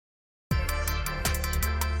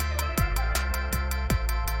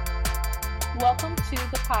Welcome to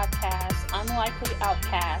the podcast, Unlikely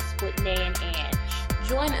Outcasts with Nay and Ange.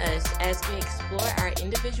 Join us as we explore our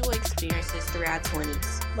individual experiences through our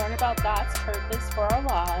 20s. Learn about God's purpose for our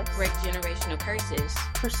lives. Break generational curses.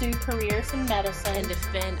 Pursue careers in medicine. And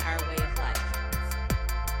defend our way of life.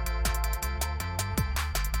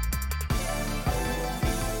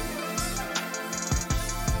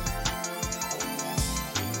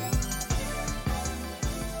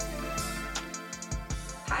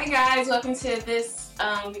 Hi guys, welcome to this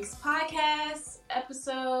week's podcast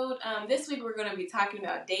episode. This week we're going to be talking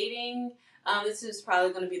about dating. This is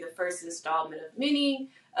probably going to be the first installment of many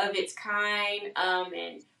of its kind,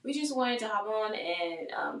 and we just wanted to hop on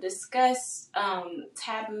and discuss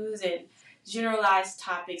taboos and generalized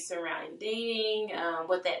topics surrounding dating,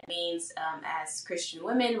 what that means as Christian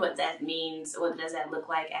women, what that means, what does that look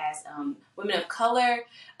like as women of color,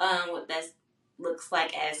 what that looks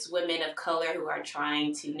like as women of color who are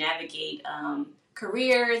trying to navigate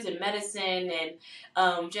careers in medicine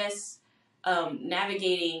and just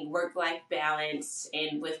navigating work-life balance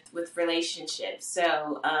and with relationships.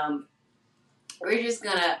 So we're just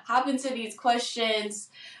gonna hop into these questions,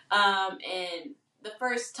 and the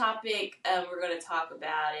first topic we're gonna talk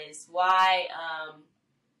about is why.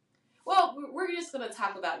 We're just gonna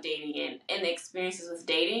talk about dating and experiences with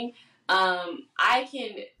dating. I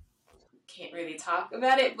can't really talk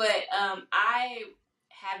about it, but I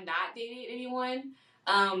have not dated anyone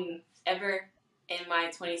ever in my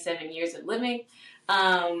 27 years of living,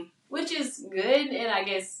 which is good, and I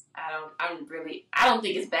guess I don't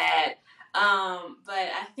think it's bad, but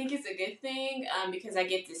I think it's a good thing because I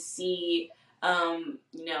get to see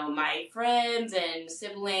my friends and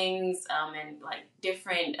siblings and like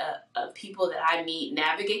different people that I meet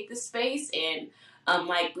navigate the space. And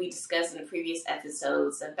like we discussed in the previous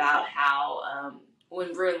episodes about how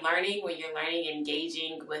when you're learning and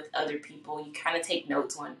engaging with other people, you kind of take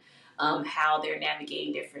notes on how they're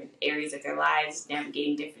navigating different areas of their lives,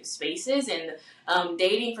 navigating different spaces. And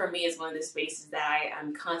dating for me is one of the spaces that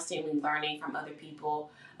I'm constantly learning from other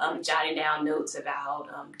people, jotting down notes about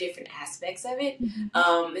different aspects of it.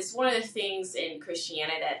 Mm-hmm. It's one of the things in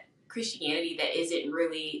Christianity that isn't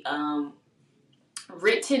really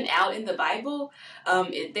written out in the Bible.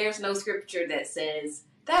 There's no scripture that says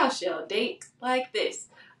thou shalt date like this.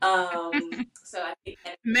 So I think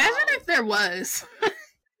imagine if there was.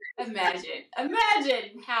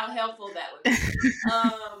 Imagine how helpful that would be.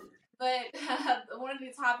 But one of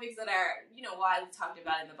the topics that are widely talked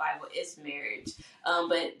about in the Bible is marriage.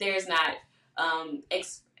 But there's not I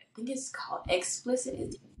think it's called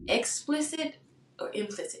explicit or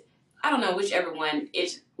implicit. I don't know whichever one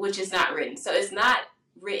which is not written. So it's not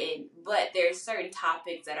written, but there's certain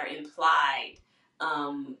topics that are implied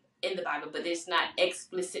in the Bible, but it's not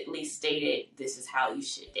explicitly stated this is how you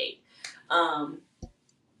should date.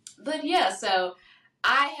 But yeah, so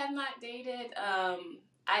I have not dated.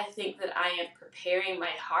 I think that I am preparing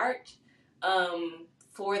my heart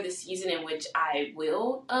for the season in which I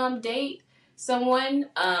will date someone.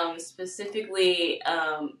 Specifically,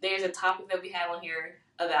 there's a topic that we have on here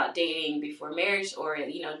about dating before marriage, or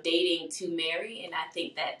dating to marry, and I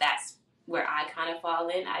think that that's where I kind of fall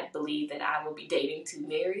in. I believe that I will be dating to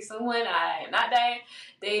marry someone. I am not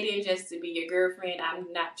dating just to be your girlfriend.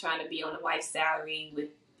 I'm not trying to be on a wife's salary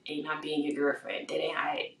and not being your girlfriend.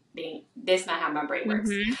 That's not how my brain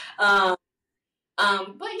works. Mm-hmm.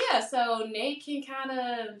 But yeah, so Nate can kind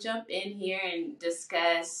of jump in here and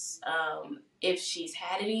discuss if she's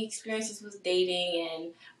had any experiences with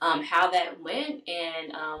dating and how that went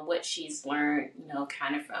and what she's learned,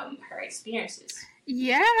 kind of from her experiences.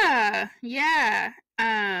 Yeah.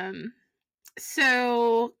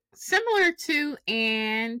 So similar to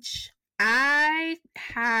Ange, I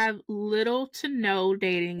have little to no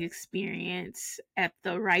dating experience at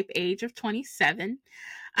the ripe age of 27.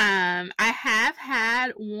 I have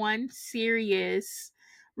had one serious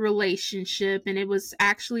relationship, and it was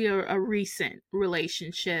actually a recent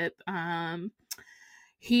relationship.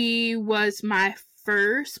 He was my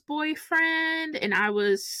first boyfriend, and I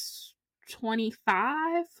was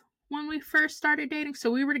 25 when we first started dating. So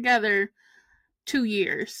we were together 2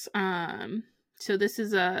 years. So this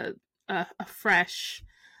is a fresh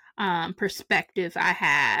perspective I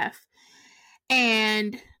have.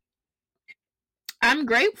 And I'm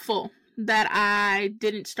grateful that I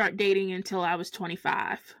didn't start dating until I was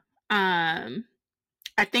 25. I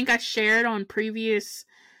think I shared on previous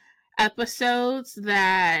episodes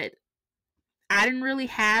that I didn't really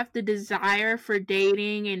have the desire for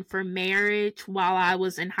dating and for marriage while I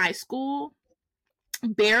was in high school.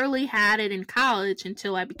 Barely had it in college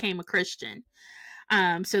until I became a Christian.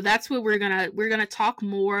 So that's what we're gonna talk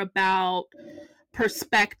more about,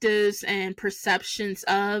 perspectives and perceptions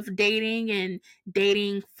of dating and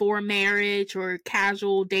dating for marriage or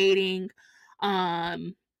casual dating,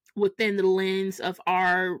 within the lens of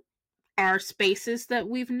our spaces that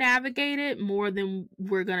we've navigated, more than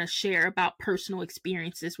we're going to share about personal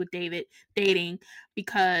experiences with dating,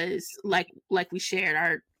 because like we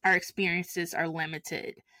shared, our experiences are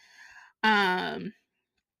limited.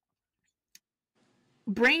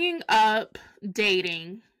 Bringing up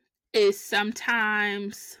dating is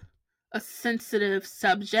sometimes a sensitive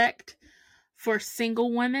subject for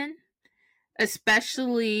single women,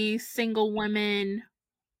 especially single women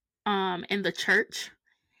in the church.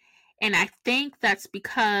 And I think that's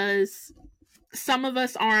because some of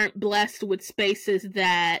us aren't blessed with spaces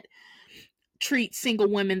that treat single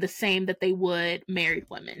women the same that they would married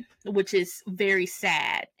women, which is very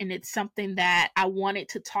sad. And it's something that I wanted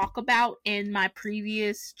to talk about in my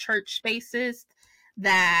previous church spaces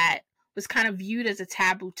that was kind of viewed as a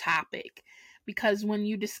taboo topic. Because when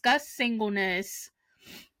you discuss singleness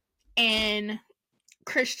in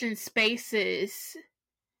Christian spaces,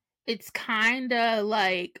 it's kind of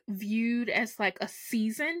like viewed as like a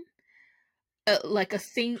season, like a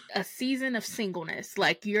season of singleness.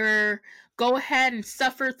 Like, you're go ahead and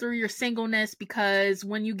suffer through your singleness, because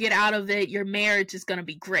when you get out of it, your marriage is going to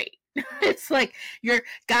be great. It's like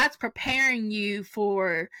God's preparing you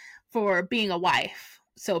for being a wife.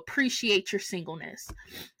 So appreciate your singleness.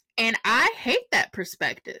 And I hate that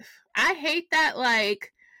perspective. I hate that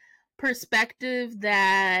like perspective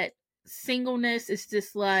that singleness is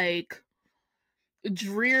just like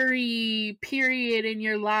dreary period in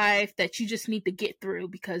your life that you just need to get through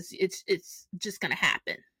because it's just gonna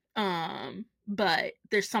happen. But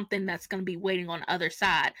there's something that's gonna be waiting on the other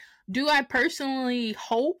side. Do I personally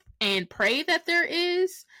hope and pray that there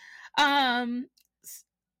is a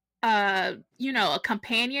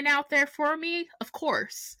companion out there for me? Of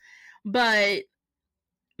course. But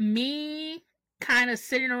me kind of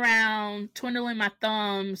sitting around twiddling my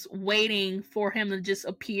thumbs waiting for him to just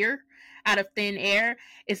appear out of thin air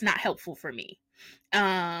is not helpful for me.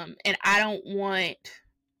 And I don't want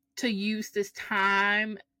to use this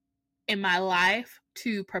time in my life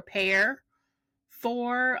to prepare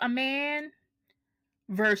for a man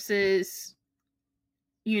versus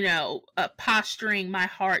posturing my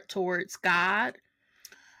heart towards God.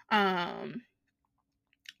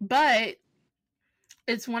 But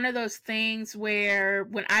it's one of those things where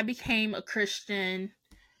when I became a Christian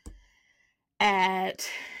at,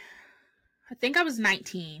 I think I was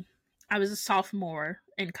 19. I was a sophomore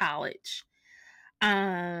in college.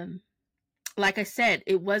 Like I said,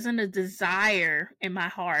 it wasn't a desire in my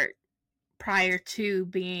heart prior to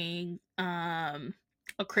being a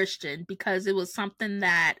Christian, because it was something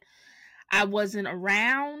that I wasn't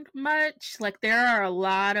around much. Like, there are a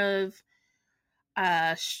lot of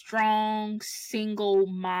strong single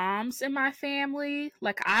moms in my family.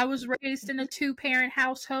 Like, I was raised in a 2-parent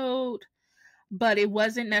household, but it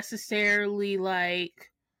wasn't necessarily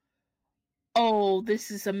like, oh,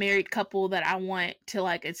 this is a married couple that I want to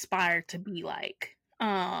like aspire to be like.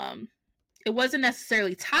 It wasn't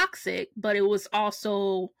necessarily toxic, but it was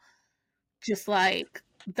also just like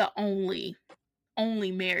the only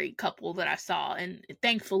married couple that I saw, and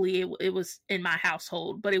thankfully it was in my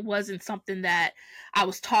household, but it wasn't something that I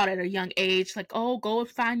was taught at a young age, like, oh, go and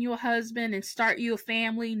find you a husband and start you a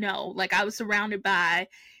family. No, like, I was surrounded by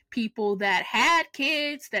people that had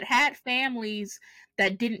kids, that had families,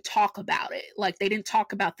 that didn't talk about it. Like, they didn't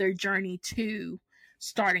talk about their journey to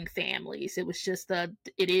starting families. It was just it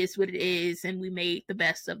is what it is, and we made the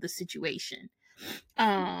best of the situation.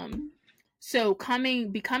 So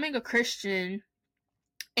becoming a Christian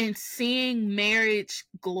and seeing marriage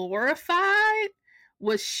glorified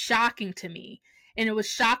was shocking to me. And it was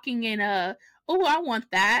shocking in a, oh, I want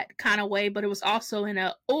that kind of way, but it was also in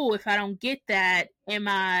a, oh, if I don't get that, am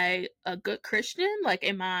I a good Christian? Like,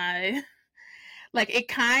 am I, like, it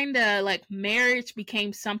kind of, like, marriage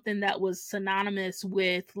became something that was synonymous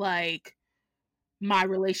with, like, my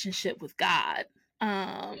relationship with God.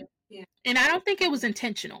 Yeah. And I don't think it was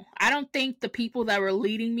intentional. I don't think the people that were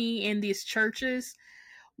leading me in these churches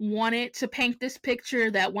wanted to paint this picture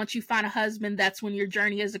that once you find a husband, that's when your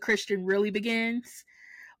journey as a Christian really begins.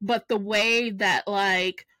 But the way that,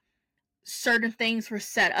 like, certain things were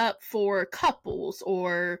set up for couples,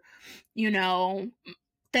 or,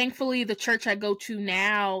 thankfully the church I go to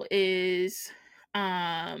now is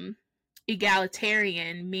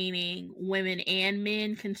egalitarian, meaning women and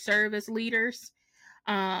men can serve as leaders.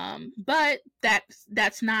 But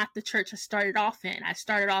that's not the church I started off in. I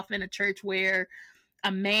started off in a church where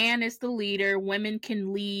a man is the leader. Women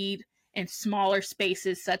can lead in smaller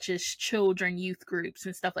spaces such as children, youth groups,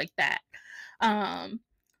 and stuff like that.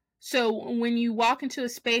 So when you walk into a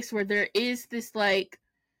space where there is this like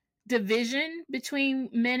division between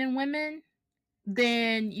men and women,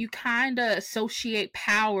 then you kind of associate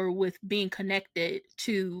power with being connected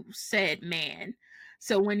to said man.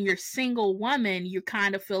 So when you're a single woman, you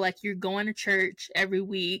kind of feel like you're going to church every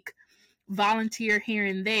week, volunteer here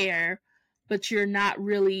and there, but you're not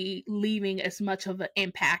really leaving as much of an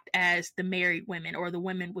impact as the married women or the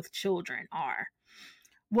women with children are.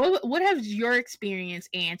 What has your experience,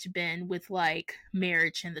 Ange, been with like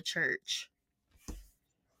marriage in the church?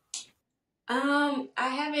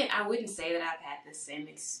 I wouldn't say that I've had the same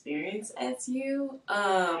experience as you.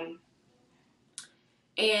 And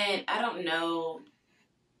I don't know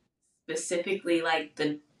specifically like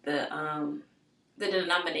the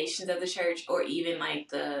denominations of the church or even like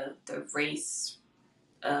the race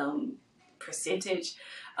percentage.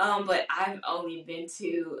 But I've only been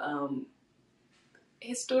to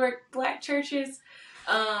historic Black churches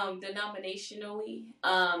denominationally.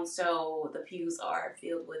 So the pews are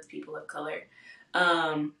filled with people of color.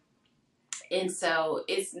 And so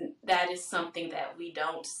that is something that we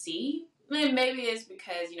don't see. And maybe it's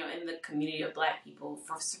because, in the community of Black people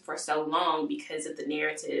for so long, because of the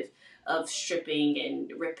narrative of stripping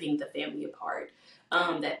and ripping the family apart,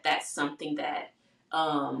 that's something that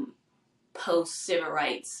post civil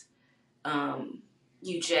rights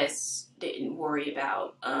you just didn't worry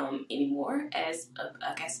about anymore as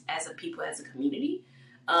a people, as a community,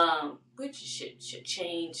 which should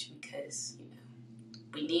change because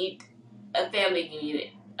we need a family unit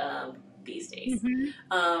these days.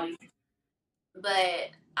 Mm-hmm.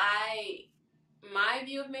 But my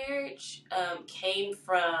view of marriage came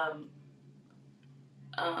from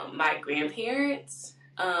my grandparents,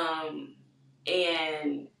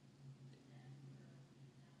 and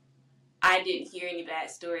I didn't hear any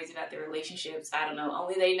bad stories about their relationships. I don't know.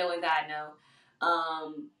 Only they know and God know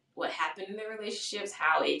what happened in their relationships,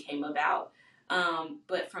 how it came about.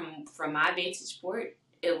 But from my vantage point,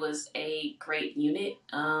 it was a great unit.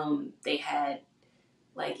 They had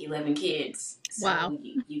like 11 kids. So Wow.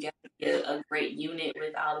 you got to get a great unit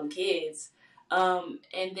with all them kids.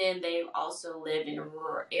 And then they also lived in a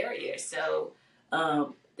rural area. So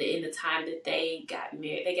in the time that they got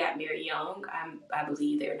married young. I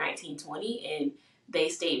believe they're 19, 20, and they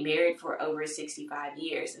stayed married for over 65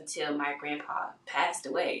 years until my grandpa passed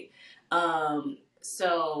away.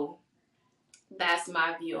 So that's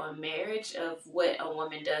my view on marriage, of what a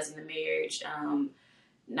woman does in a marriage.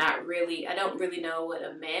 Not really. I don't really know what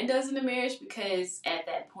a man does in a marriage, because at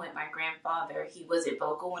that point, my grandfather, he wasn't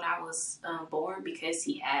vocal when I was born because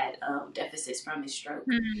he had deficits from his stroke.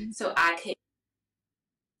 Mm-hmm. So I could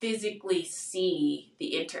physically see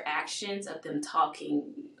the interactions of them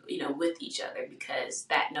talking, with each other, because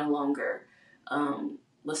that no longer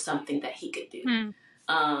was something that he could do.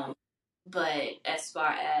 Mm-hmm. But as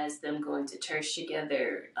far as them going to church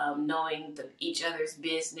together, knowing each other's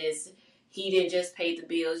business, he didn't just pay the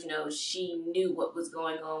bills. She knew what was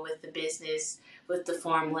going on with the business, with the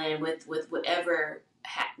farmland, with whatever,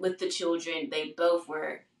 with the children. They both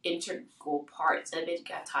were integral parts of it.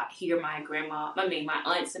 Got taught. Hear my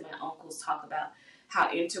aunts and my uncles talk about how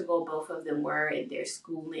integral both of them were in their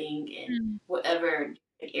schooling and whatever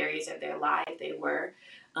areas of their life they were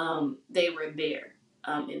there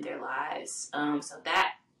in their lives. So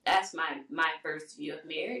that's my first view of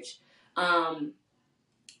marriage.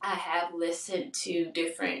 I have listened to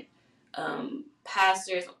different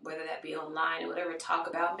pastors, whether that be online or whatever, talk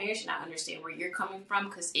about marriage, and I understand where you're coming from,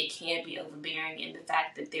 because it can be overbearing in the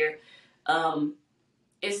fact that they're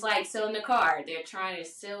it's like selling a car. They're trying to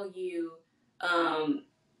sell you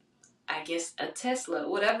I guess a Tesla,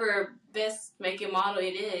 whatever best make and model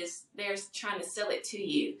it is, they're trying to sell it to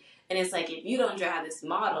you. And it's like, if you don't drive this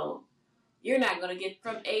model, you're not going to get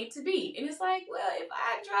from A to B. And it's like, well, if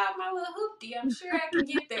I drive my little hoopty, I'm sure I can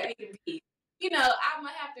get there A to B. I'm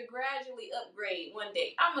going to have to gradually upgrade one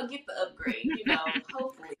day. I'm going to get the upgrade,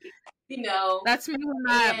 hopefully, That's me with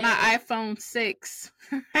my iPhone 6.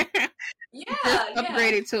 Just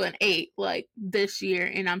upgraded to an 8 like this year,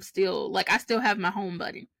 and I still have my home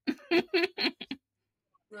button.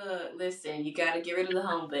 Look, listen, you got to get rid of the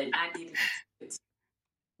home button. I did it.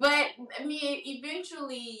 But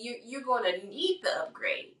eventually you're going to need the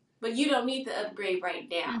upgrade, but you don't need the upgrade right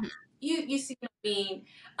now. Mm-hmm. You see what I mean?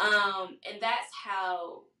 And that's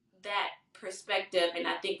how that perspective, and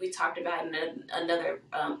I think we talked about in another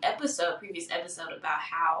previous episode, about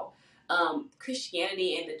how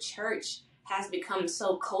Christianity and the church has become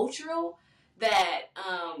so cultural that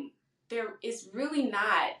there is really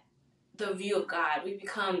not the view of God. We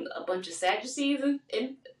become a bunch of Sadducees and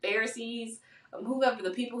Pharisees, whoever,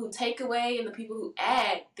 the people who take away and the people who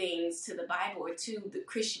add things to the Bible or to the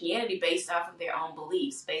Christianity based off of their own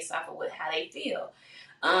beliefs, based off of how they feel.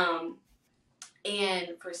 And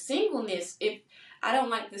for singleness, I don't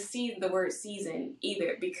like the word season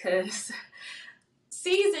either, because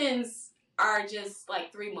seasons are just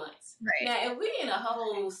like 3 months. Right. Now, if we in a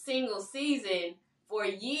whole single season for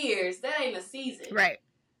years, that ain't a season. Right.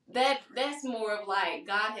 That's more of like,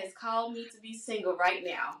 God has called me to be single right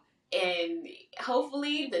now, and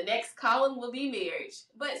hopefully the next calling will be marriage.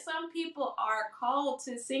 But some people are called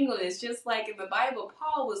to singleness, just like in the Bible,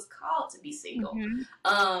 Paul was called to be single.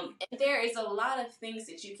 Mm-hmm. And there is a lot of things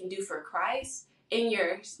that you can do for Christ in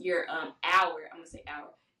your hour. I'm gonna say hour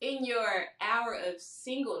in your hour of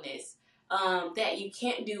singleness that you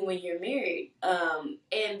can't do when you're married.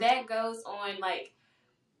 And that goes on like.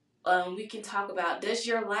 We can talk about, does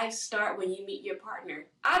your life start when you meet your partner?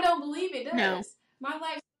 I don't believe it does. No. My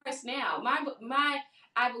life starts now.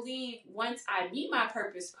 I believe once I meet my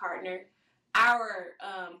purpose partner, our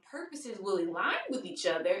purposes will align with each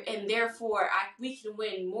other, and therefore we can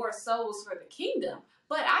win more souls for the kingdom.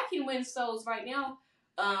 But I can win souls right now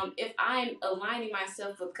if I'm aligning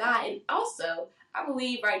myself with God. And also, I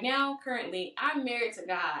believe right now, currently, I'm married to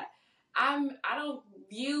God. I don't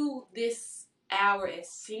view this hour as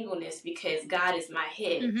singleness because God is my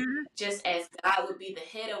head. Mm-hmm. Just as God would be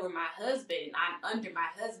the head over my husband and I'm under my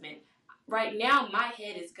husband. Right now, my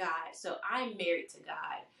head is God, so I'm married to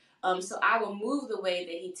God. So I will move the way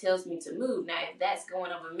that He tells me to move. Now, if that's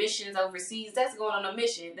going on missions overseas, that's going on a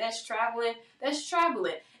mission. That's traveling. That's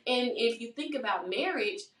traveling. And if you think about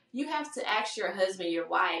marriage, you have to ask your husband, your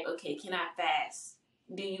wife, okay, can I fast?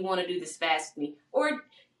 Do you want to do this fast with me? Or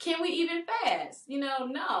can we even fast?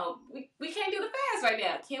 No, we can't do the fast right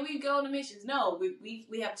now. Can we go on the missions? No,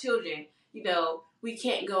 we have children. We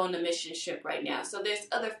can't go on the mission trip right now. So there's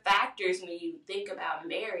other factors when you think about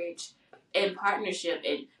marriage and partnership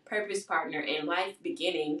and purpose partner and life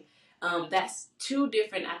beginning. That's two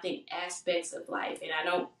different, I think, aspects of life. And I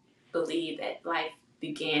don't believe that life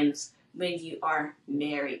begins when you are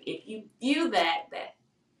married. If you view that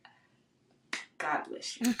God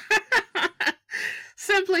bless you.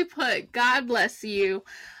 Simply put, God bless you.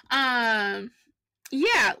 Yeah,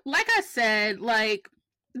 like I said, like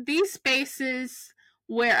these spaces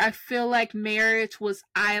where I feel like marriage was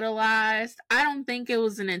idolized, I don't think it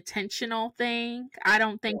was an intentional thing. I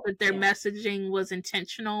don't think that their messaging was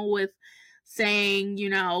intentional with saying,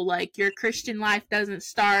 like your Christian life doesn't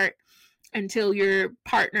start until you're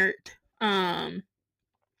partnered.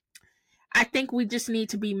 I think we just need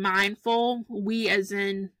to be mindful. We as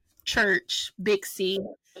in church, Big C,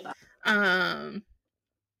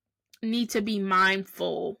 need to be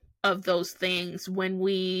mindful of those things when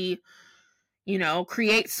we,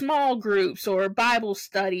 create small groups or Bible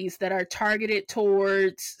studies that are targeted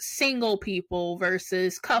towards single people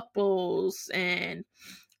versus couples and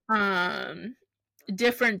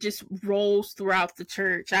different just roles throughout the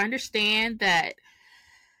church. I understand that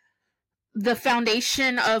the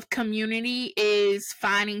foundation of community is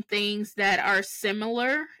finding things that are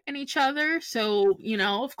similar in each other. So,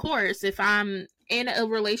 of course, if I'm in a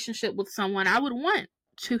relationship with someone, I would want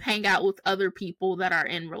to hang out with other people that are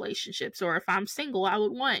in relationships. Or if I'm single, I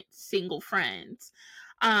would want single friends.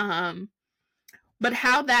 But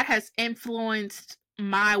how that has influenced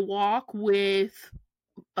my walk with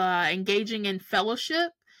engaging in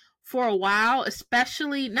fellowship for a while,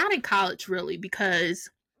 especially not in college really, because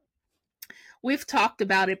we've talked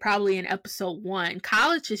about it probably in episode 1.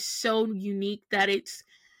 College is so unique that it's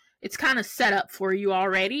kind of set up for you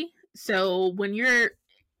already. So when you're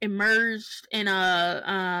immersed in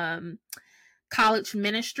a college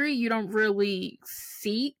ministry, you don't really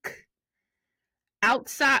seek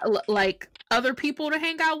outside, like other people to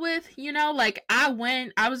hang out with, like I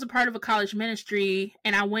was a part of a college ministry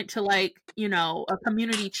and I went to like, a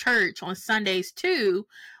community church on Sundays too.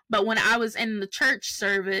 But when I was in the church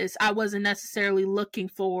service, I wasn't necessarily looking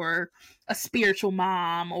for a spiritual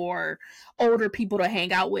mom or older people to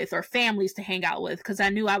hang out with or families to hang out with, because I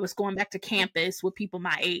knew I was going back to campus with people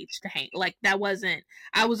my age to hang. Like I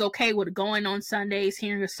was okay with going on Sundays,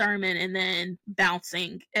 hearing a sermon, and then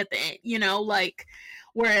bouncing at the end,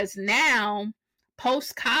 whereas now,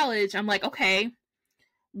 post-college, I'm like, okay,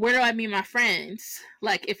 where do I meet my friends?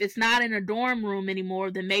 Like, if it's not in a dorm room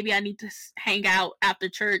anymore, then maybe I need to hang out after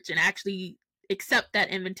church and actually accept that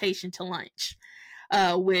invitation to lunch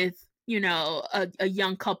with, a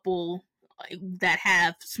young couple that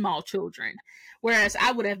have small children. Whereas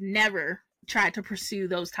I would have never tried to pursue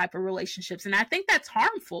those type of relationships. And I think that's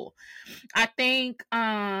harmful. I think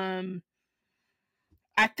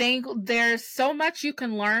there's so much you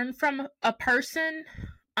can learn from a person,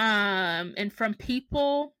 and from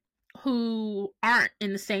people who aren't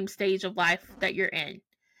in the same stage of life that you're in.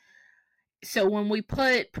 So when we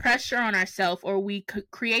put pressure on ourselves, or we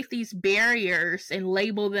create these barriers and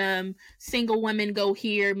label them single women go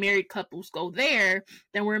here, married couples go there,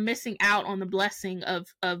 then we're missing out on the blessing of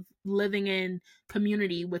living in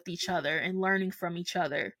community with each other and learning from each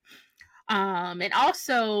other. And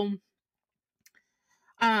also,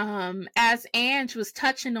 as Ange was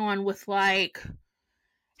touching on with like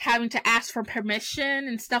having to ask for permission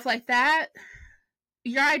and stuff like that,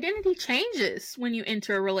 your identity changes when you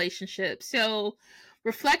enter a relationship. So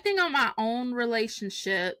reflecting on my own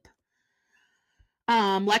relationship,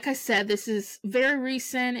 like I said, this is very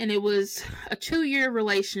recent, and it was a 2-year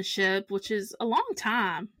relationship, which is a long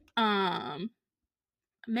time.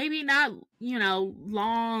 Maybe not,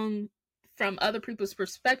 long from other people's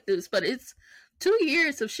perspectives, but it's 2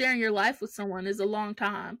 years of sharing your life with someone is a long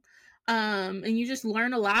time. And you just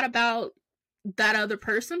learn a lot about that other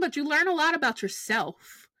person, but you learn a lot about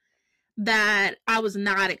yourself that I was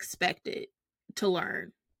not expected to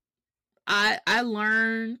learn. I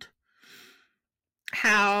learned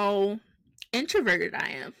how introverted I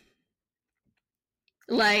am.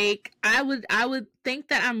 Like I would think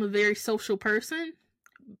that I'm a very social person,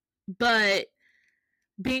 but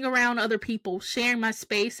being around other people, sharing my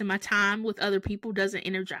space and my time with other people doesn't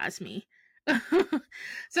energize me.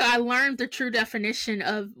 So I learned the true definition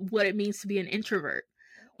of what it means to be an introvert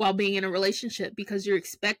while being in a relationship, because you're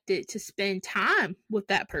expected to spend time with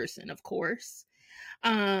that person, of course.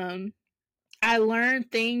 I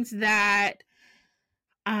learned things that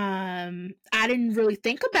I didn't really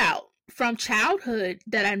think about from childhood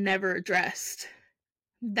that I never addressed.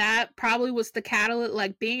 That probably was the catalyst,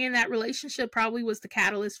 like being in that relationship probably was the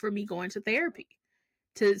catalyst for me going to therapy,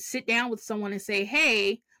 to sit down with someone and say,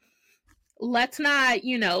 hey, let's not,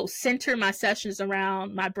 center my sessions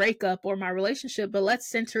around my breakup or my relationship, but let's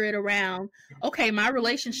center it around, okay, my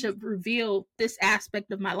relationship revealed this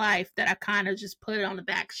aspect of my life that I kind of just put it on the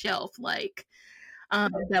back shelf, like,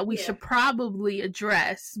 that we should probably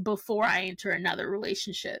address before I enter another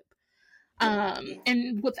relationship.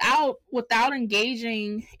 And without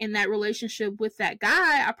engaging in that relationship with that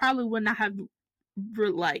guy, I probably would not have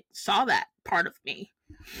saw that part of me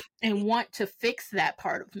and want to fix that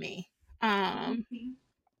part of me.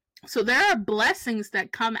 So there are blessings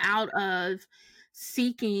that come out of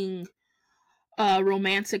seeking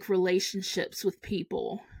romantic relationships with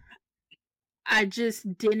people. I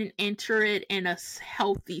just didn't enter it in a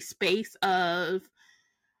healthy space of,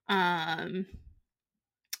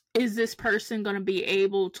 is this person going to be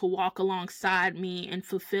able to walk alongside me in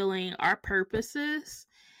fulfilling our purposes?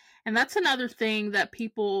 And that's another thing that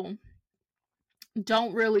people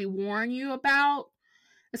don't really warn you about,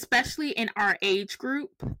 especially in our age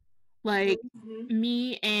group. Like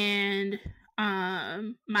me and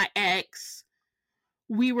my ex,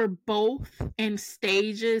 we were both in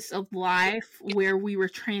stages of life where we were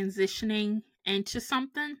transitioning into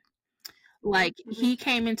something. Like he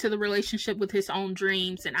came into the relationship with his own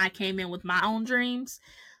dreams, and I came in with my own dreams.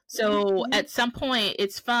 So at some point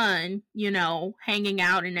it's fun, hanging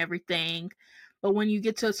out and everything. But when you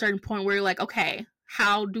get to a certain point where you're like, okay,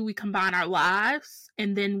 how do we combine our lives?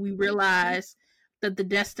 And then we realize that the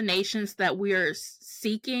destinations that we are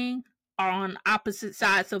seeking are on opposite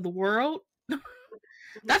sides of the world.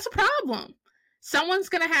 That's a problem. Someone's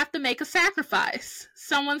going to have to make a sacrifice.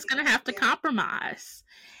 Someone's going to have to compromise.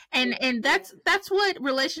 And that's what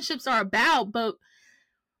relationships are about. But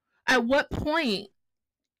at what point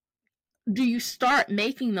do you start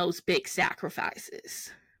making those big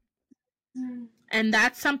sacrifices? And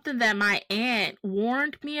that's something that my aunt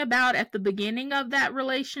warned me about at the beginning of that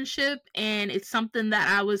relationship. And it's something that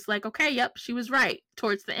I was like, okay, yep, she was right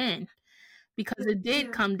towards the end. Because it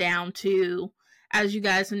did come down to, as you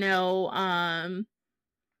guys know,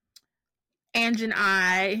 Ange and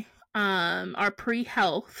I are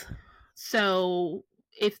pre-health. So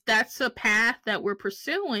if that's a path that we're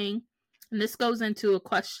pursuing, and this goes into a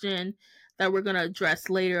question that we're going to address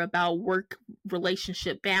later about work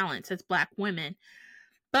relationship balance as Black women.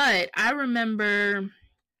 But I remember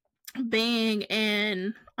being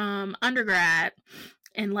in undergrad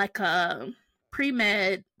in like a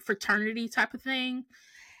pre-med fraternity type of thing.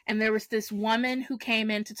 And there was this woman who came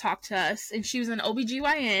in to talk to us, and she was an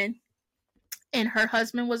OBGYN, and her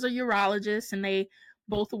husband was a urologist, and they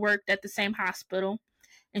both worked at the same hospital.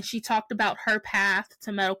 And she talked about her path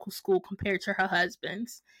to medical school compared to her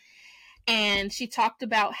husband's. And she talked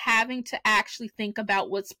about having to actually think about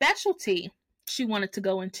what specialty she wanted to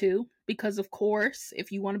go into, because of course,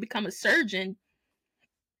 if you want to become a surgeon,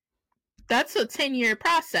 that's a 10-year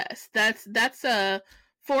process. That's a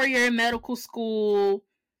 4-year medical school,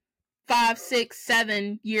 5, 6,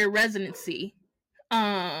 7-year residency.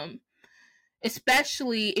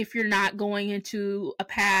 Especially if you're not going into a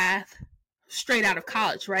path straight out of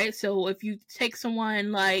college, right? So if you take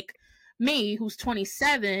someone like me, who's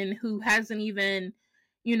 27, who hasn't even,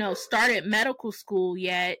 started medical school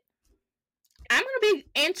yet, I'm going to be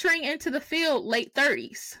entering into the field late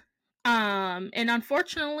 30s. And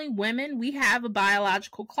unfortunately, women, we have a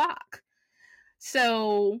biological clock.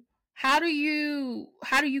 So how do you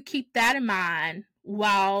keep that in mind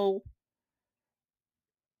while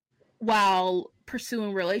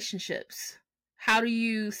pursuing relationships? How do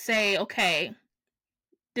you say, okay,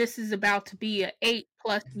 this is about to be an 8+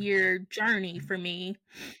 year journey for me,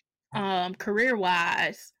 career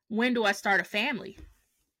wise? When do I start a family?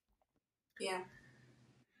 Yeah.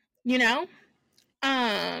 You know?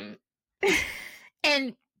 Um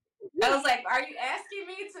and I was like, are you asking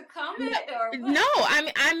me to comment or what? no,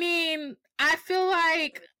 I mean, I feel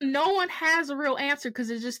like no one has a real answer because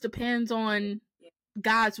it just depends on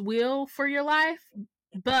God's will for your life.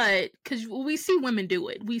 But because we see women do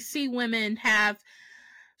it, we see women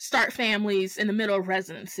start families in the middle of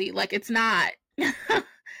residency. Like, it's not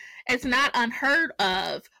it's not unheard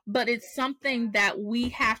of, but it's something that we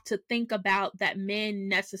have to think about that men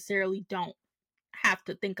necessarily don't have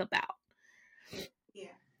to think about. Yeah.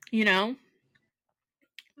 You know?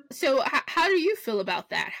 So how do you feel about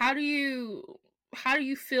that? How do you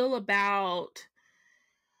feel about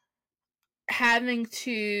having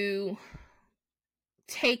to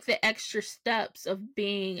take the extra steps of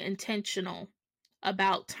being intentional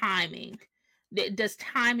about timing? Does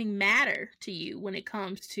timing matter to you when it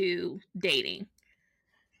comes to dating?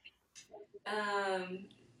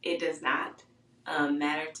 It does not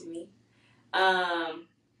matter to me. Um,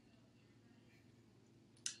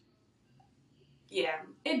 yeah,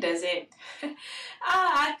 it doesn't.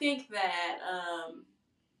 I think that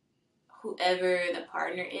whoever the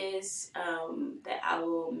partner is that I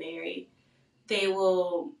will marry, they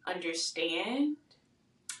will understand.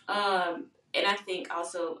 And I think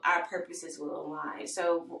also our purposes will align.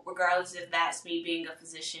 So regardless if that's me being a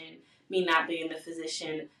physician, me not being the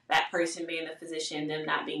physician, that person being the physician, them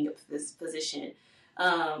not being a physician,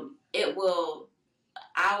 it will,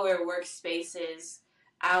 our workspaces,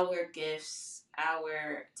 our gifts,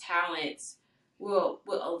 our talents will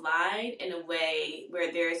align in a way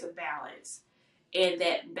where there's a balance, and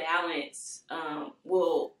that balance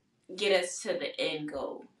will get us to the end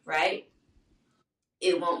goal, right?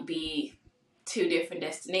 It won't be two different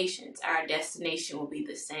destinations. Our destination will be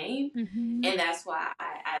the same. Mm-hmm. And that's why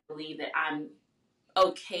I believe that I'm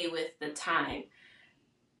okay with the time.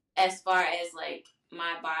 As far as like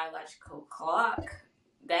my biological clock,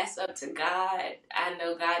 that's up to God. I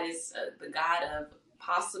know God is the God of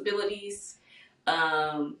possibilities.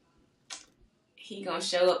 Um, he gonna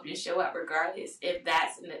show up and show up regardless. If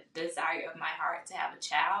that's the desire of my heart to have a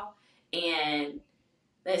child, and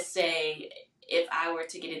let's say if I were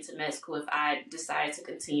to get into med school, if I decided to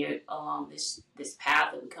continue along this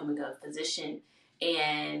path of becoming a physician,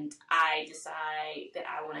 and I decide that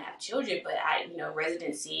I want to have children, but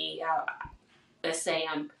residency, let's say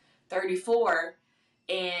I'm 34,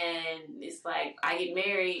 and it's like I get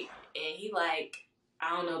married, and he like,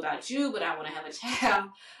 I don't know about you, but I want to have a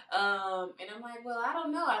child. And I'm like, well, I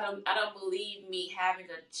don't know. I don't believe me having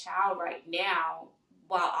a child right now,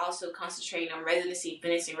 while also concentrating on residency,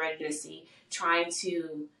 finishing residency, trying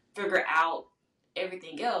to figure out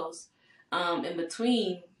everything else in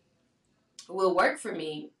between will work for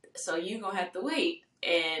me. So you're going to have to wait.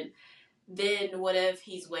 And then what if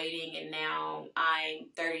he's waiting and now I'm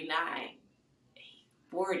 39,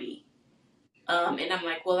 40, and I'm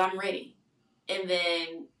like, well, I'm ready. And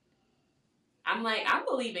then I'm like, I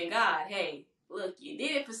believe in God. Hey, look, you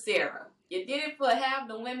did it for Sarah. You did it for half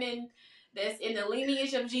the women that's in the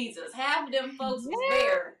lineage of Jesus. Half of them folks was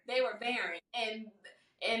bare. They were barren.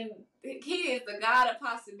 And he is the God of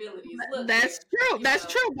possibilities. Look, That's here, true. That's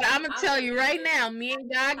true. But I'm gonna I'm tell you right believing. now, me and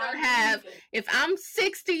God gonna I'm have. believing. If I'm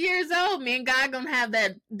 60 years old, me and God gonna have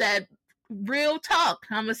that real talk.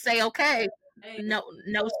 I'm gonna say, okay, Hey, no,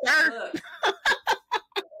 sir, look.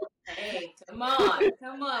 Hey, come on. We're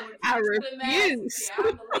I preaching to the masses refuse. here.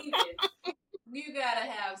 I'm believing. You gotta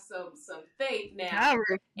have some faith I now.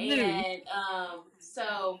 refuse. And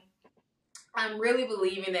so I'm really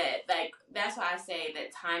believing that, like, that's why I say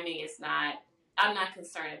that timing is not, I'm not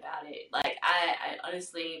concerned about it. Like, I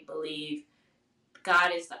honestly believe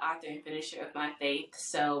God is the author and finisher of my faith.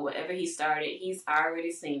 So whatever he started, he's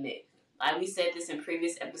already seen it. Like we said this in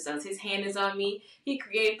previous episodes, his hand is on me. He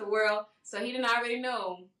created the world. So he didn't already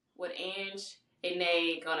know what Ange and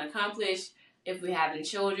Nay gonna accomplish. If we're having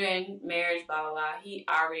children, marriage, blah, blah, blah. He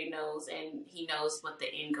already knows, and he knows what the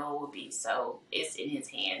end goal will be. So it's in his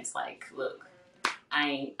hands. Like, look,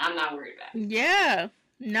 I'm not worried about it. Yeah.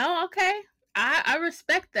 No, okay. I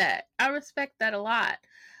respect that. I respect that a lot.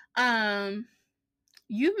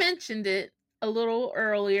 You mentioned it a little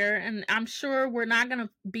earlier, and I'm sure we're not going to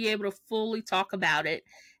be able to fully talk about it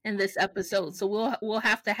in this episode. So we'll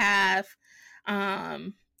have to have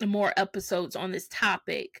more episodes on this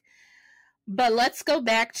topic. But let's go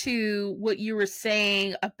back to what you were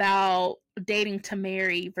saying about dating to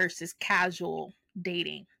marry versus casual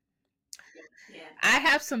dating. Yeah. I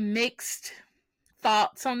have some mixed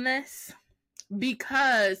thoughts on this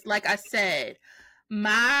because, like I said,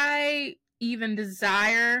 my even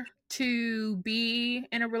desire to be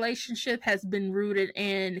in a relationship has been rooted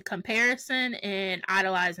in comparison and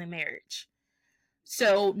idolizing marriage.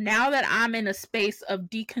 So now that I'm in a space of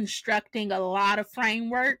deconstructing a lot of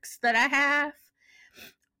frameworks that I have,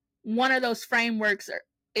 one of those frameworks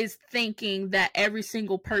is thinking that every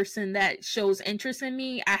single person that shows interest in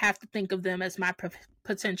me, I have to think of them as my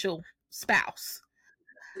potential spouse.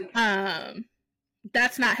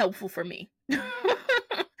 That's not helpful for me.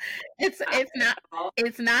 It's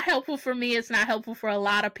not helpful for me. It's not helpful for a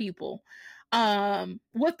lot of people.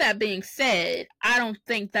 With that being said, I don't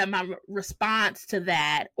think that my response to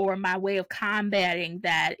that or my way of combating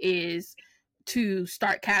that is to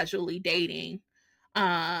start casually dating.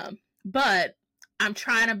 But I'm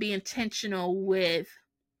trying to be intentional with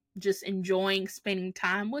just enjoying spending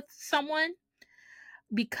time with someone,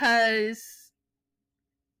 because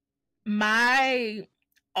my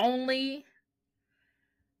only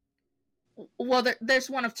there's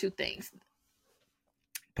one of two things.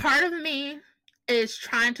 Part of me is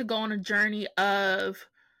trying to go on a journey of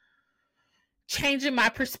changing my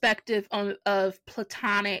perspective of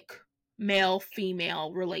platonic male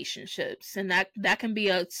female relationships, and that can be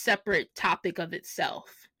a separate topic of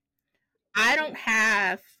itself. I don't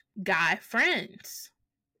have guy friends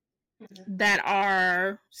that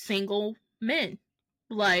are single men.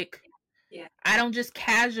 Like, yeah. I don't just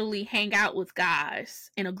casually hang out with guys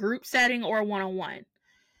in a group setting or one-on-one,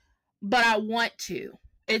 but I want to.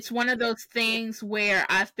 It's one of those things where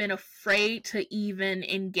I've been afraid to even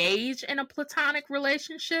engage in a platonic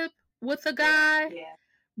relationship with a guy. Yeah.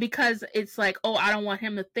 Because it's like, oh, I don't want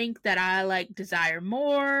him to think that I like desire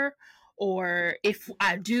more, or if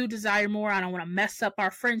I do desire more, I don't want to mess up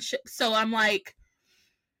our friendship. So I'm like,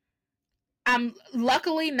 I'm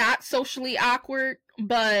luckily not socially awkward,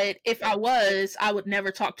 but if I was, I would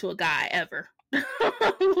never talk to a guy ever.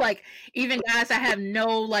 Like, even guys I have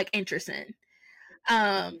no like interest in.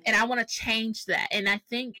 And I want to change that. And I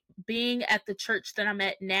think being at the church that I'm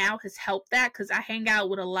at now has helped that, because I hang out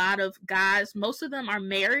with a lot of guys. Most of them are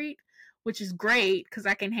married, which is great because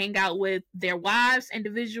I can hang out with their wives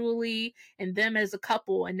individually and them as a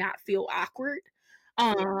couple and not feel awkward.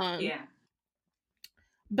 Yeah.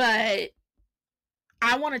 But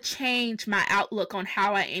I want to change my outlook on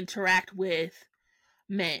how I interact with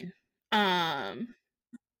men.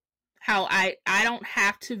 How I don't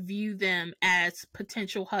have to view them as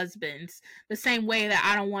potential husbands the same way that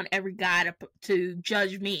I don't want every guy to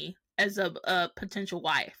judge me as a potential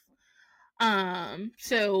wife.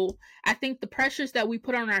 So I think the pressures that we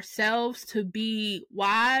put on ourselves to be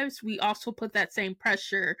wives, we also put that same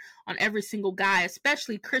pressure on every single guy,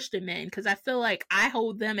 especially Christian men, because I feel like I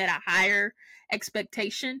hold them at a higher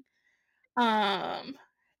expectation. And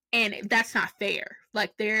that's not fair.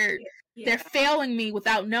 Like, they're failing me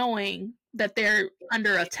without knowing that they're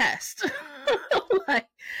under a test. Like,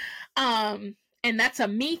 and that's a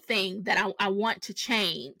me thing that I want to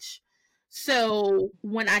change. So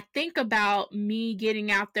when I think about me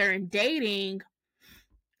getting out there and dating,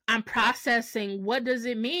 I'm processing, what does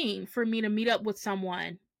it mean for me to meet up with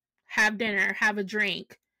someone, have dinner, have a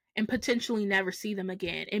drink, and potentially never see them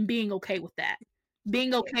again, and being okay with that.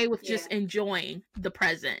 Being okay with just enjoying the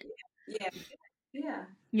present. Yeah.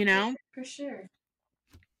 You know? For sure.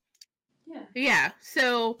 Yeah. Yeah.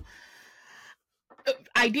 So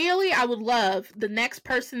ideally, I would love the next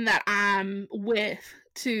person that I'm with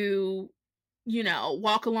to,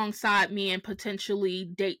 walk alongside me and potentially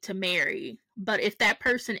date to marry. But if that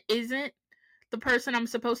person isn't the person I'm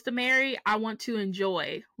supposed to marry, I want to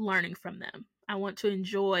enjoy learning from them. I want to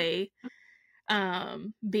enjoy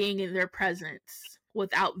being in their presence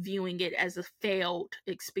without viewing it as a failed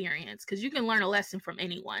experience, because you can learn a lesson from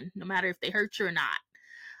anyone, no matter if they hurt you or not.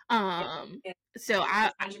 Yeah. So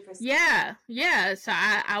I 100%. yeah. So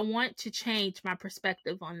I want to change my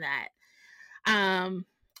perspective on that.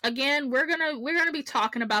 Again, we're gonna be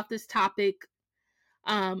talking about this topic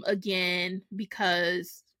again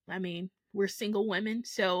because I mean we're single women,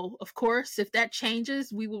 so of course if that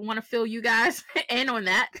changes, we would want to fill you guys in on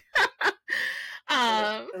that.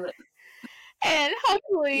 um, and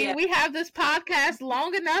hopefully Yeah. we have this podcast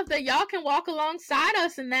long enough that y'all can walk alongside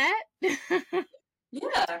us in that.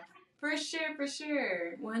 Yeah, for sure, for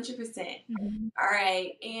sure. 100%. Mhm. All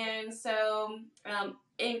right. And so,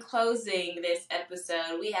 in closing this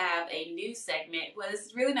episode, we have a new segment. Well,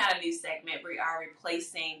 it's really not a new segment. We are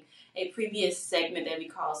replacing a previous segment that we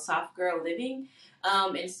call Soft Girl Living.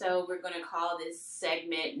 And so we're going to call this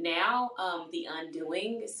segment now the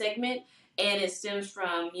Undoing segment. And it stems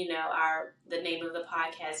from, the name of the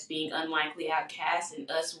podcast being Unlikely Outcast and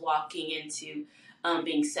us walking into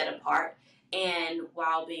being set apart. And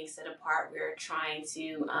while being set apart, we're trying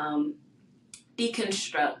to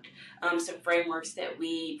deconstruct some frameworks that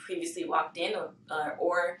we previously walked in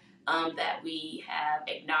or that we have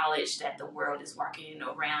acknowledged that the world is walking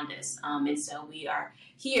around us. And so we are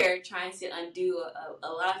here trying to undo a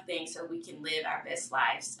lot of things so we can live our best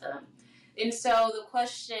lives. And so the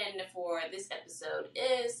question for this episode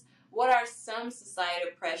is, what are some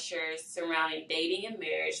societal pressures surrounding dating and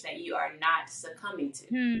marriage that you are not succumbing to?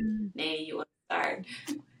 Nanny, you want to start?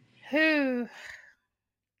 Who?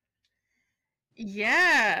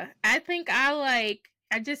 Yeah, I think I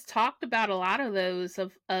just talked about a lot of those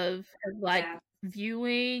of like Yeah.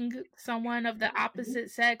 viewing someone of the opposite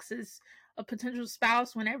sex as a potential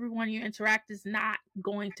spouse when everyone you interact is not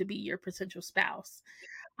going to be your potential spouse.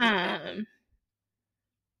 Um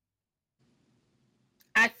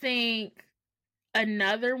I think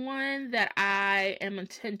another one that I am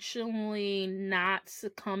intentionally not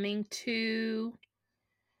succumbing to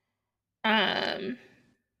um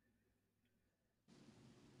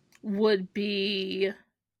would be,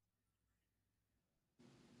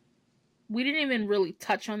 we didn't even really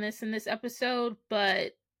touch on this in this episode,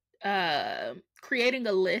 but creating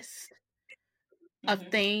a list of Mm-hmm.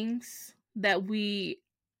 things that we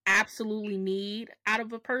absolutely need out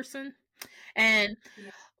of a person. And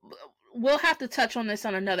Yeah. we'll have to touch on this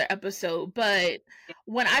on another episode, but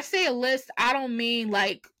when I say a list, I don't mean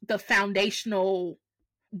like the foundational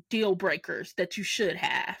deal breakers that you should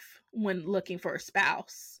have when looking for a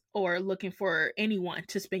spouse or looking for anyone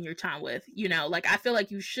to spend your time with. Like I feel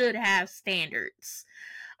like you should have standards.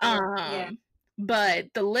 Yeah.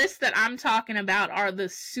 But the list that I'm talking about are the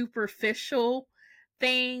superficial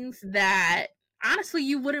things that honestly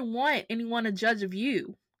you wouldn't want anyone to judge of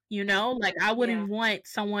you. Like I Yeah. wouldn't want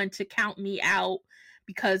someone to count me out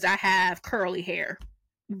because I have curly hair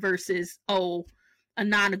versus, a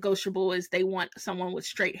non-negotiable is they want someone with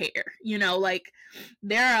straight hair. Like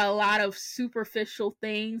there are a lot of superficial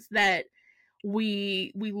things that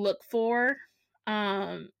we look for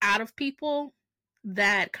out of people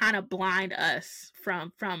that kind of blind us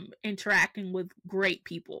from interacting with great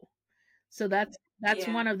people. So that's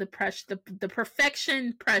Yeah. one of the the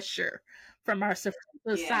perfection pressure from our Yeah.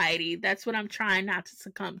 society. That's what I'm trying not to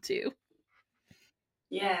succumb to.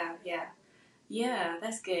 Yeah. Yeah. Yeah.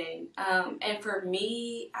 That's good. And for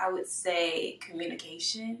me, I would say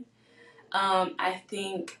communication. I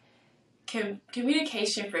think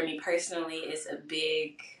communication for me personally is a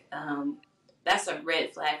big, that's a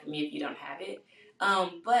red flag for me if you don't have it.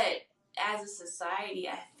 But as a society,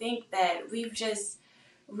 I think that we've just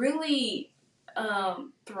really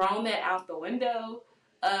thrown that out the window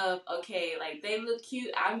of, okay, like they look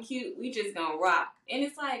cute, I'm cute, we just gonna rock. And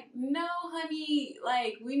it's like, no, honey,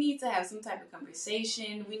 like we need to have some type of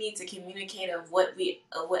conversation. We need to communicate of what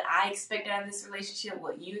I expect out of this relationship,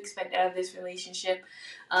 what you expect out of this relationship.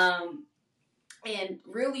 And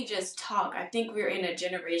really just talk. I think we're in a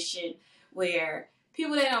generation where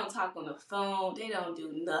people, they don't talk on the phone, they don't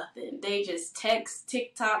do nothing. They just text,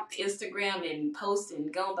 TikTok, Instagram, and post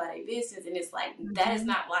and go about their business. And it's like, that is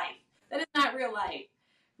not life. That is not real life.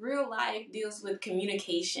 Real life deals with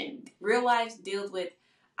communication. Real life deals with,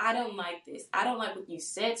 I don't like this. I don't like what you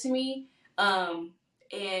said to me. And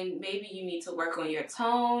maybe you need to work on your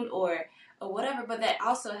tone or whatever. But that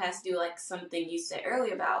also has to do like something you said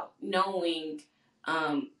earlier about knowing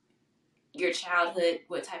your childhood,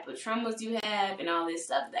 what type of traumas you have, and all this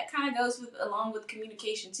stuff. That kind of goes along with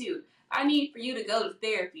communication too. I need for you to go to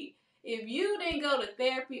therapy. If you didn't go to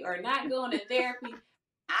therapy or not going to therapy,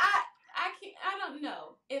 I don't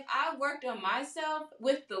know. If I worked on myself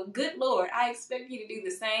with the good Lord, I expect you to do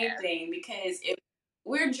the same thing, because if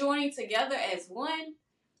we're joining together as one,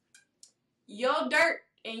 your dirt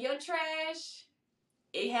and your trash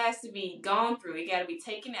it has to be gone through. It got to be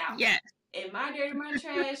taken out. Yes. And my dirty money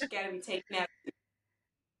trash got to be taken out.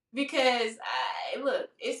 Because, look,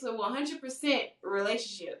 it's a 100%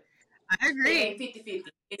 relationship. I agree. It ain't 50-50.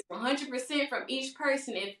 It's 100% from each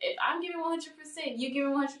person. If I'm giving 100%, you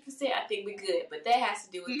giving 100%, I think we're good. But that has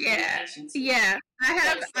to do with communication too. Yeah. I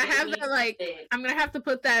have that, like, I'm going to have to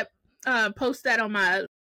put that, post that on my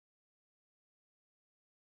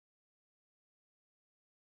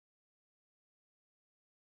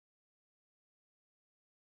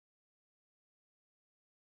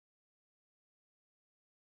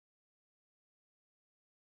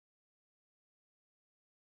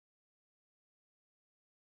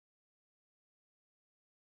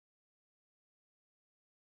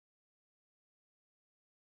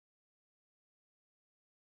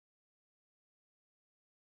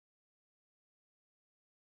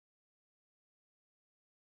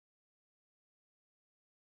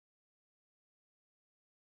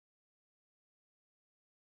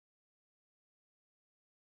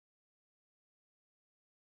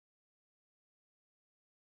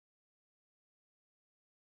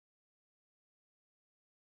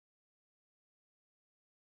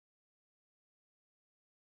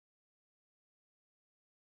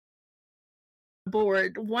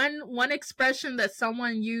board. One expression that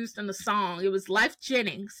someone used in the song, it was Life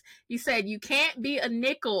Jennings. He said, "You can't be a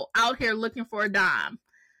nickel out here looking for a dime.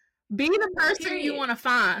 Be the person you want to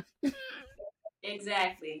find."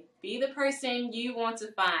 Exactly. Be the person you want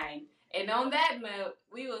to find. And on that note,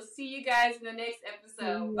 we will see you guys in the next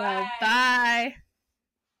episode. Bye. Bye.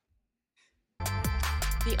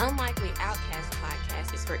 The Unlikely Outcast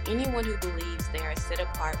podcast is for anyone who believes they are set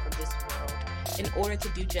apart from this world in order to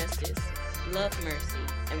do justice, love mercy,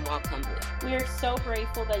 and walk humbly. We are so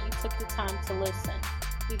grateful that you took the time to listen.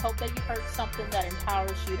 We hope that you heard something that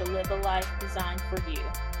empowers you to live a life designed for you.